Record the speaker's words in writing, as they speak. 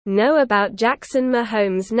know about Jackson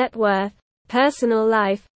Mahomes' net worth, personal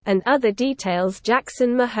life, and other details.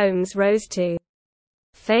 Jackson Mahomes rose to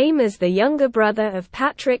fame as the younger brother of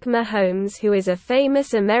Patrick Mahomes, who is a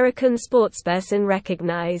famous American sportsperson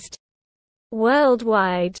recognized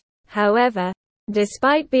worldwide. However,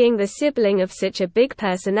 despite being the sibling of such a big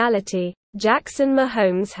personality, Jackson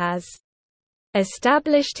Mahomes has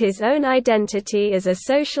established his own identity as a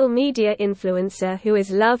social media influencer who is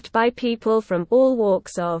loved by people from all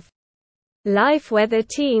walks of life, whether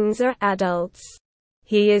teens or adults.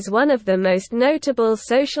 He is one of the most notable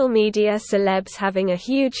social media celebs, having a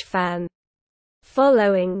huge fan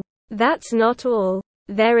following. That's not all.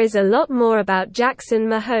 There is a lot more about Jackson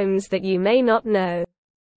Mahomes that you may not know.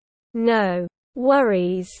 No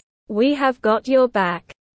worries. We have got your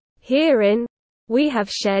back. Herein, we have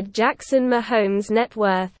shared Jackson Mahomes' net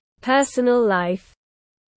worth, personal life,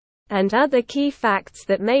 and other key facts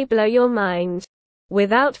that may blow your mind.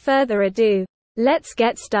 Without further ado, let's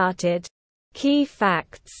get started. Key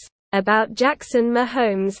facts about Jackson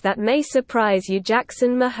Mahomes that may surprise you.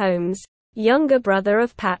 Jackson Mahomes, younger brother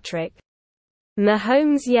of Patrick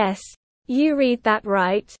Mahomes. Yes, you read that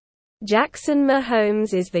right. Jackson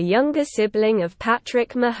Mahomes is the younger sibling of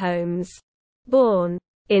Patrick Mahomes. Born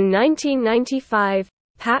in 1995,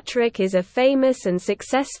 Patrick is a famous and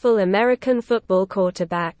successful American football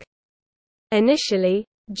quarterback. Initially,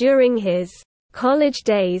 during his college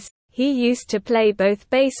days, he used to play both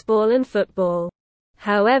baseball and football.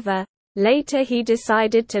 However, later he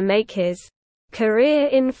decided to make his career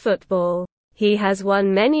in football. He has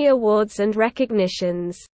won many awards and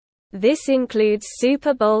recognitions. This includes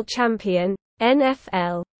Super Bowl champion,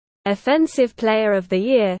 NFL Offensive Player of the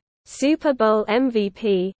Year, Super Bowl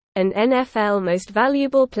MVP, and NFL Most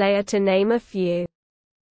Valuable Player, to name a few.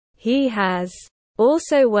 He has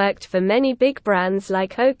also worked for many big brands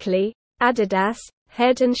like Oakley, Adidas,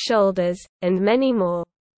 Head & Shoulders, and many more.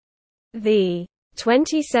 The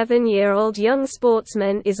 27-year-old young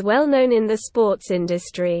sportsman is well known in the sports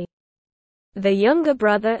industry. The younger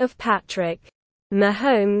brother of Patrick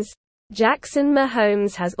Mahomes, Jackson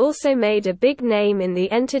Mahomes has also made a big name in the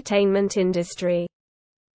entertainment industry.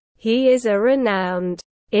 He is a renowned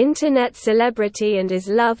internet celebrity and is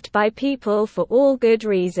loved by people for all good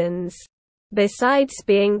reasons. Besides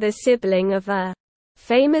being the sibling of a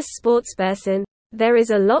famous sportsperson, there is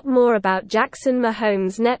a lot more about Jackson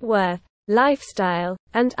Mahomes' net worth, lifestyle,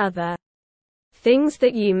 and other things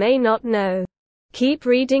that you may not know. Keep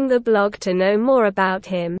reading the blog to know more about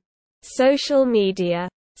him. Social media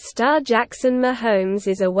star Jackson Mahomes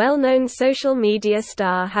is a well-known social media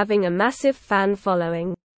star having a massive fan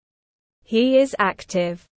following. He is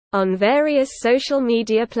active on various social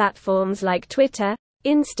media platforms like Twitter,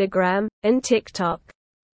 Instagram, and TikTok.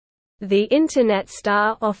 The internet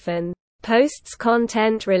star often posts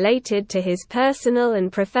content related to his personal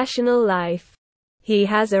and professional life. He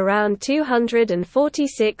has around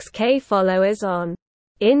 246,000 followers on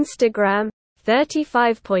Instagram,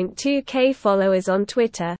 35.2k followers on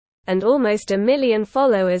Twitter, and almost 1 million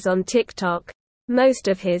followers on TikTok. Most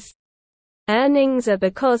of his earnings are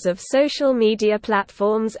because of social media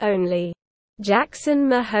platforms only. Jackson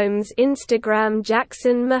Mahomes Instagram.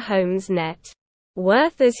 Jackson Mahomes net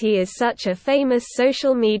worth. As he is such a famous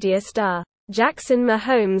social media star, Jackson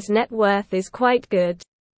Mahomes' net worth is quite good.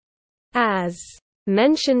 As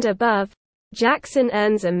mentioned above, Jackson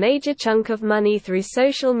earns a major chunk of money through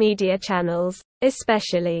social media channels,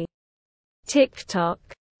 especially TikTok.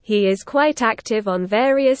 He is quite active on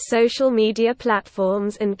various social media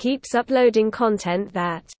platforms and keeps uploading content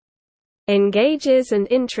that engages and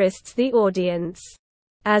interests the audience.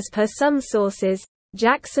 As per some sources,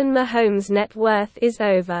 Jackson Mahomes' net worth is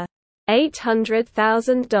over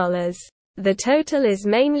 $800,000. The total is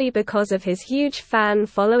mainly because of his huge fan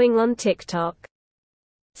following on TikTok.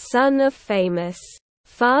 Son of famous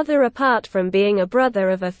father. Apart from being a brother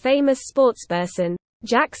of a famous sportsperson,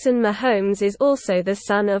 Jackson Mahomes is also the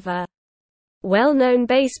son of a well-known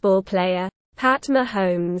baseball player, Pat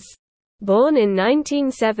Mahomes. Born in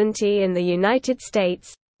 1970 in the United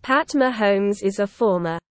States, Pat Mahomes is a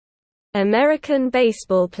former American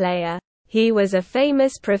baseball player. He was a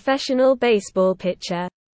famous professional baseball pitcher.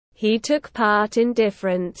 He took part in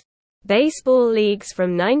different baseball leagues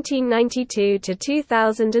from 1992 to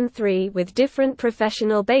 2003 with different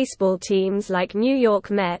professional baseball teams like New York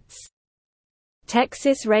Mets,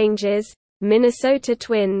 Texas Rangers, Minnesota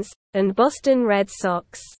Twins, and Boston Red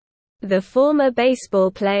Sox. The former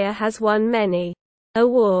baseball player has won many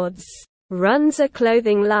awards, runs a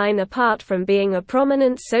clothing line. Apart from being a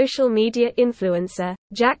prominent social media influencer,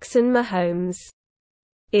 Jackson Mahomes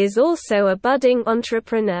is also a budding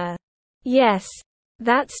entrepreneur. Yes,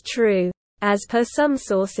 That's true. As per some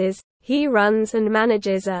sources, he runs and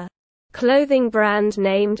manages a clothing brand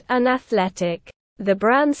named Unathletic. The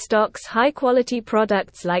brand stocks high-quality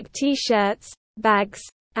products like t-shirts, bags,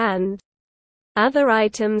 and other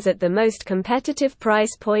items at the most competitive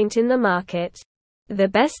price point in the market. The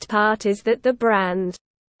best part is that the brand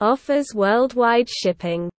offers worldwide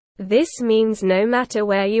shipping. This means no matter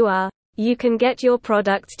where you are, you can get your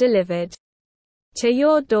products delivered to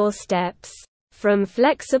your doorsteps. From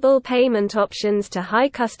flexible payment options to high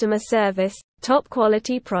customer service, top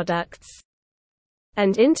quality products,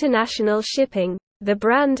 and international shipping, the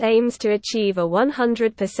brand aims to achieve a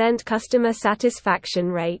 100% customer satisfaction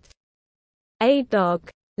rate. A dog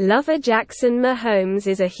lover, Jackson Mahomes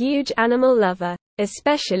is a huge animal lover,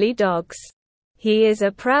 especially dogs. He is a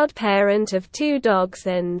proud parent of 2 dogs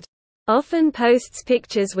and often posts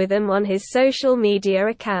pictures with them on his social media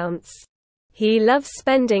accounts. He loves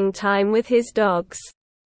spending time with his dogs.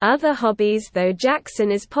 Other hobbies. Though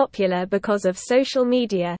Jackson is popular because of social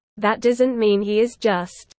media, that doesn't mean he is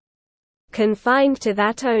just confined to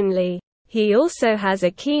that only. He also has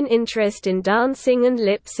a keen interest in dancing and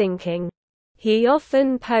lip syncing. He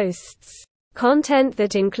often posts content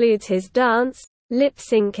that includes his dance, lip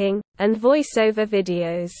syncing, and voiceover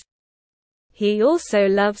videos. He also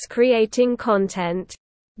loves creating content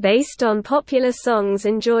based on popular songs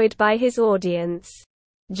enjoyed by his audience.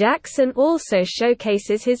 Jackson also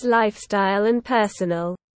showcases his lifestyle and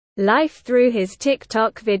personal life through his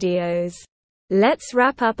TikTok videos. Let's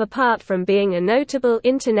wrap up. Apart from being a notable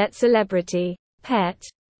internet celebrity, pet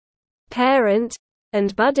parent,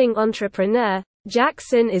 and budding entrepreneur,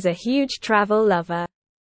 Jackson is a huge travel lover.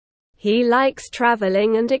 He likes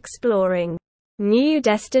traveling and exploring new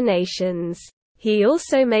destinations. He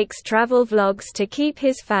also makes travel vlogs to keep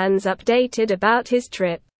his fans updated about his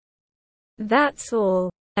trip. That's all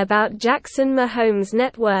about Jackson Mahomes'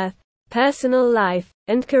 net worth, personal life,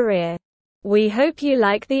 and career. We hope you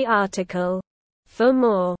like the article. For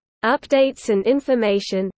more updates and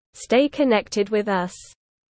information, stay connected with us.